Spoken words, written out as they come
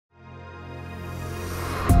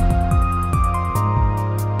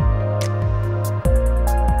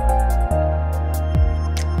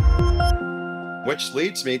which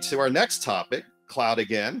leads me to our next topic, cloud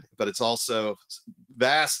again, but it's also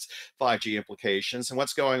vast 5G implications and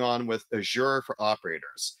what's going on with Azure for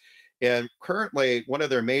operators. And currently, one of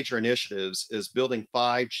their major initiatives is building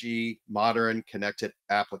 5G modern connected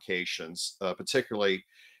applications, particularly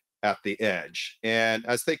at the edge. And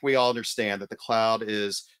I think we all understand that the cloud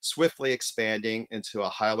is swiftly expanding into a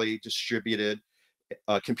highly distributed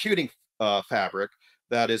computing fabric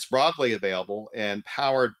that is broadly available and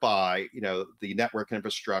powered by, the network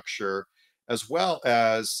infrastructure, as well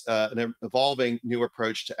as an evolving new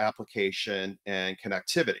approach to application and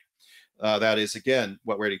connectivity. That is, again,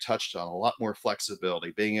 what we already touched on, a lot more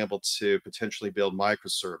flexibility, being able to potentially build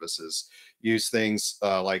microservices, use things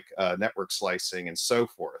like network slicing and so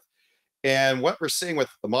forth. And what we're seeing with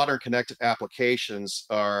the modern connected applications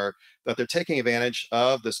are that they're taking advantage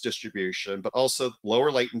of this distribution, but also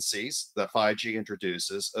lower latencies that 5G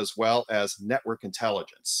introduces, as well as network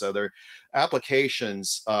intelligence. So their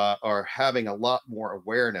applications are having a lot more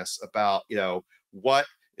awareness about, what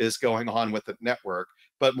is going on with the network.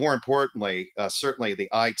 But more importantly, certainly the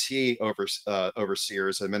IT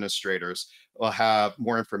overseers, administrators will have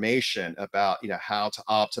more information about how to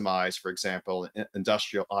optimize, for example,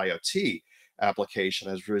 industrial IoT application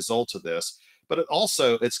as a result of this. But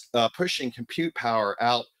it's pushing compute power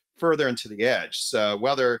out further into the edge. So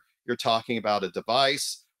whether you're talking about a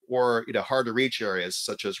device or hard to reach areas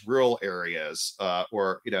such as rural areas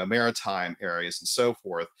or maritime areas and so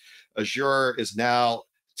forth, Azure is now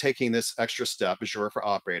taking this extra step, Azure for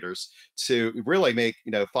operators, to really make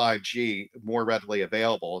 5G more readily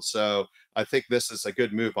available. So I think this is a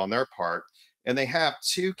good move on their part. And they have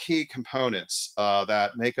two key components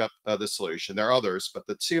that make up the solution. There are others, but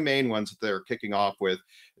the two main ones that they're kicking off with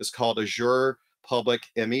is called Azure Public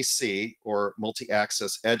MEC, or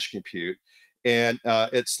Multi-Access Edge Compute. And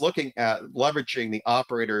it's looking at leveraging the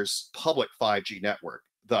operator's public 5G network,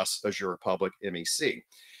 thus Azure Public MEC.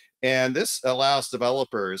 And this allows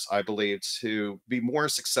developers, I believe, to be more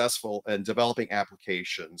successful in developing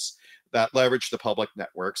applications that leverage the public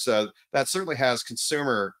network. So that certainly has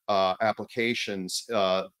consumer applications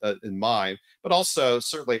in mind, but also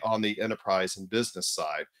certainly on the enterprise and business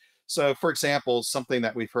side. So, for example, something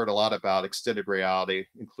that we've heard a lot about, extended reality,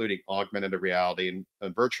 including augmented reality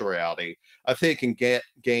and virtual reality, I think can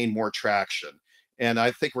gain more traction. And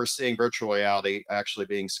I think we're seeing virtual reality actually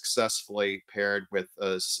being successfully paired with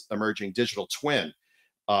emerging digital twin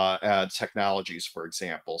technologies, for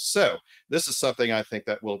example. So this is something I think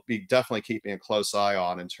that we'll be definitely keeping a close eye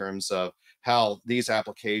on in terms of how these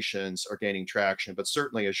applications are gaining traction, but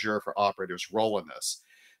certainly Azure for operators' role in this.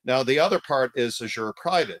 Now, the other part is Azure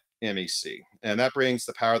Private MEC, and that brings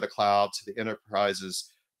the power of the cloud to the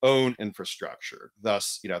enterprise's own infrastructure,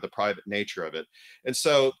 thus, the private nature of it. And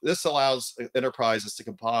so this allows enterprises to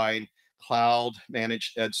combine cloud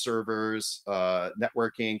managed edge servers,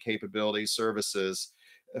 networking capabilities, services,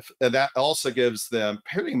 and that also gives them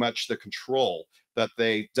pretty much the control that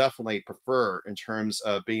they definitely prefer in terms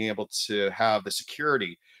of being able to have the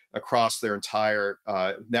security across their entire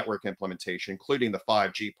network implementation, including the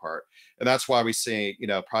 5G part. And that's why we see,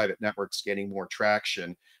 private networks gaining more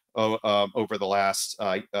traction over the last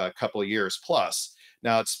couple of years plus.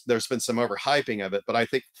 Now, there's been some overhyping of it, but I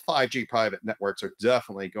think 5G private networks are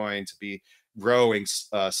definitely going to be growing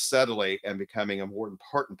steadily and becoming a more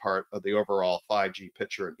important part of the overall 5G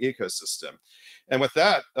picture and ecosystem. And with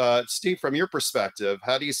that, Steve, from your perspective,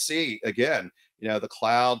 how do you see, again, the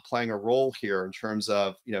cloud playing a role here in terms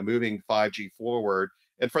of, moving 5G forward?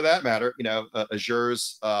 And for that matter,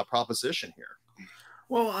 Azure's proposition here.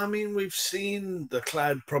 Well, I mean, we've seen the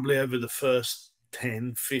cloud probably over the first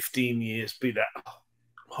 10, 15 years be that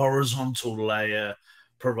horizontal layer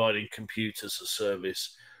providing compute as a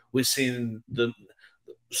service. We're seeing the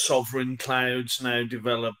sovereign clouds now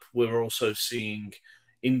develop. We're also seeing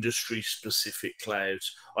industry-specific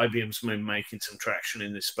clouds. IBM's been making some traction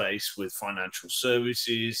in this space with financial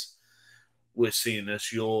services. We're seeing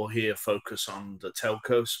Azure here focus on the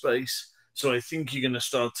telco space. So I think you're going to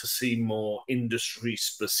start to see more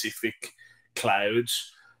industry-specific clouds,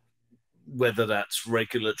 whether that's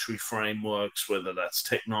regulatory frameworks, whether that's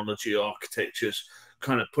technology architectures,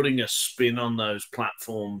 kind of putting a spin on those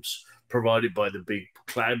platforms provided by the big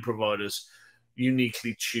cloud providers,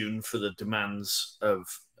 uniquely tuned for the demands of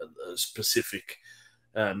specific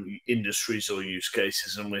industries or use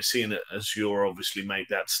cases. And we're seeing it Azure obviously make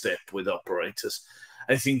that step with operators.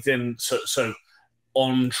 I think then, so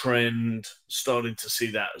on trend, starting to see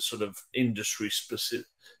that sort of industry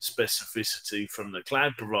specificity from the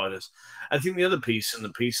cloud providers. I think the other piece, and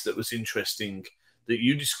the piece that was interesting that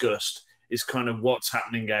you discussed, is kind of what's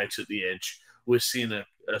happening out at the edge. we're seeing a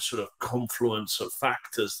sort of confluence of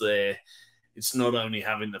factors there. It's not only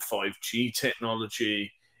having the 5G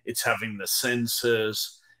technology, it's having the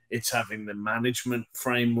sensors, it's having the management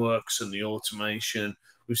frameworks and the automation.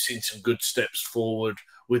 We've seen some good steps forward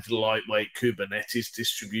with lightweight Kubernetes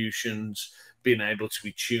distributions being able to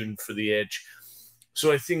be tuned for the edge.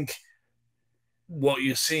 So I think what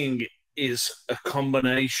you're seeing is a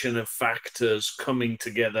combination of factors coming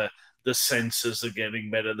together. The sensors are getting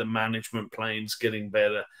better, the management planes getting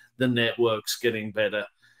better, the networks getting better.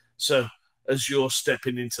 So as you're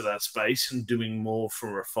stepping into that space and doing more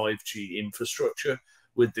for a 5G infrastructure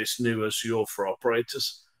with this new Azure for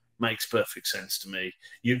operators, makes perfect sense to me.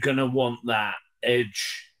 You're going to want that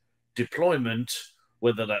edge deployment,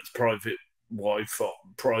 whether that's private Wi-Fi,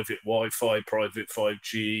 private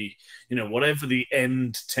 5G, whatever the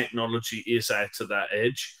end technology is out of that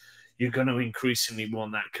edge, you're going to increasingly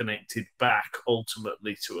want that connected back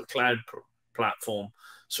ultimately to a cloud platform.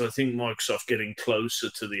 So I think Microsoft getting closer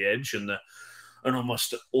to the edge and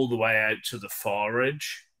almost all the way out to the far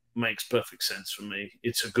edge makes perfect sense for me.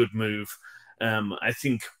 It's a good move. I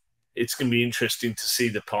think it's going to be interesting to see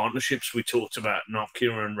the partnerships. We talked about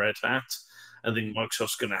Nokia and Red Hat. I think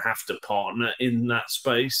Microsoft's going to have to partner in that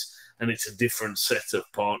space, and it's a different set of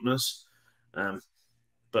partners.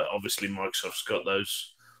 But obviously Microsoft's got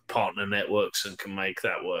those partner networks and can make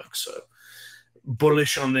that work. So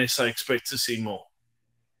bullish on this. I expect to see more.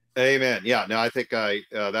 Amen. Yeah, no, I think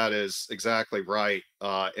that is exactly right.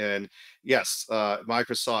 And yes,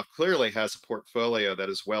 Microsoft clearly has a portfolio that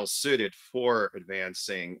is well suited for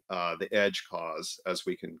advancing the edge cause, as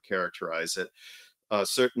we can characterize it.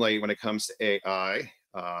 Certainly, when it comes to AI,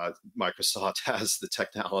 Microsoft has the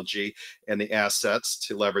technology and the assets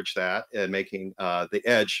to leverage that and making the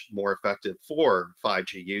edge more effective for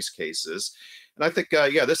 5G use cases. And I think,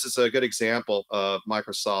 yeah, this is a good example of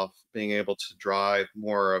Microsoft being able to drive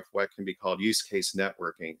more of what can be called use case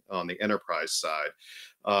networking on the enterprise side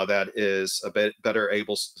that is a bit better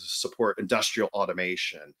able to support industrial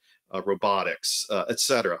automation, robotics, et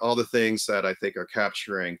cetera, all the things that I think are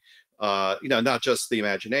capturing not just the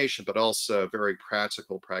imagination, but also very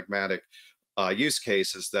practical, pragmatic use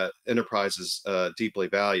cases that enterprises deeply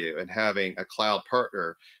value. And having a cloud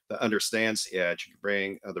partner that understands the edge and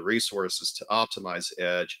bring the resources to optimize the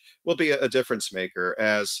edge will be a difference maker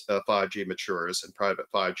as 5G matures and private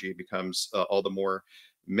 5G becomes all the more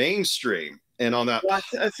mainstream. And on that, well,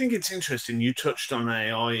 I think it's interesting. You touched on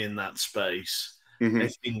AI in that space. mm-hmm. I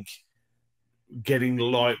think getting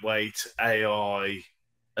lightweight AI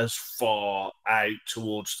as far out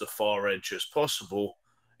towards the far edge as possible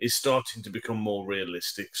is starting to become more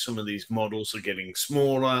realistic. Some of these models are getting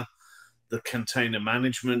smaller. The container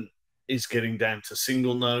management is getting down to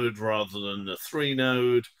single node rather than the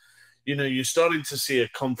 3-node. You're starting to see a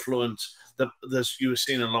confluence. You were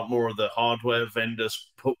seeing a lot more of the hardware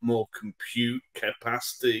vendors put more compute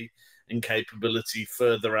capacity and capability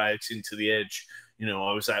further out into the edge.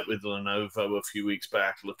 I was out with Lenovo a few weeks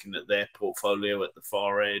back looking at their portfolio at the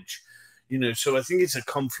far edge. So I think it's a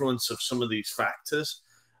confluence of some of these factors.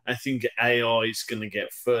 I think AI is going to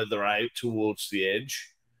get further out towards the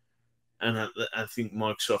edge. And I think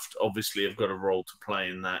Microsoft obviously have got a role to play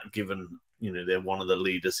in that, given, they're one of the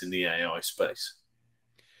leaders in the AI space.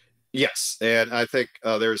 Yes, and I think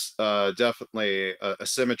there's definitely a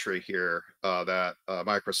symmetry here that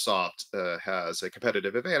Microsoft has a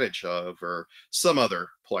competitive advantage over some other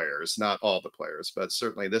players, not all the players, but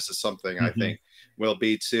certainly this is something I think will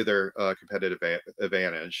be to their competitive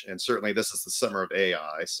advantage. And certainly this is the summer of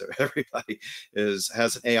AI, so everybody has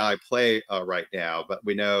an AI play right now, but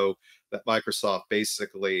we know that Microsoft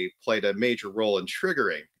basically played a major role in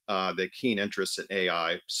triggering the keen interest in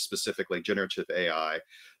AI, specifically generative AI,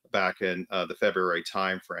 back in the February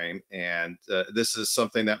timeframe. And this is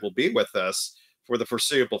something that will be with us for the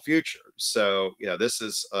foreseeable future. So, this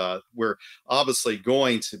is, we're obviously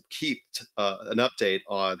going to keep an update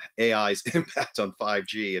on AI's impact on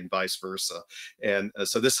 5G and vice versa. And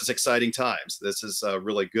so this is exciting times. This is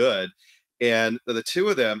really good. And the two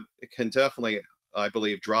of them can definitely, I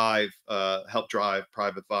believe, help drive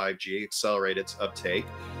private 5G, accelerate its uptake.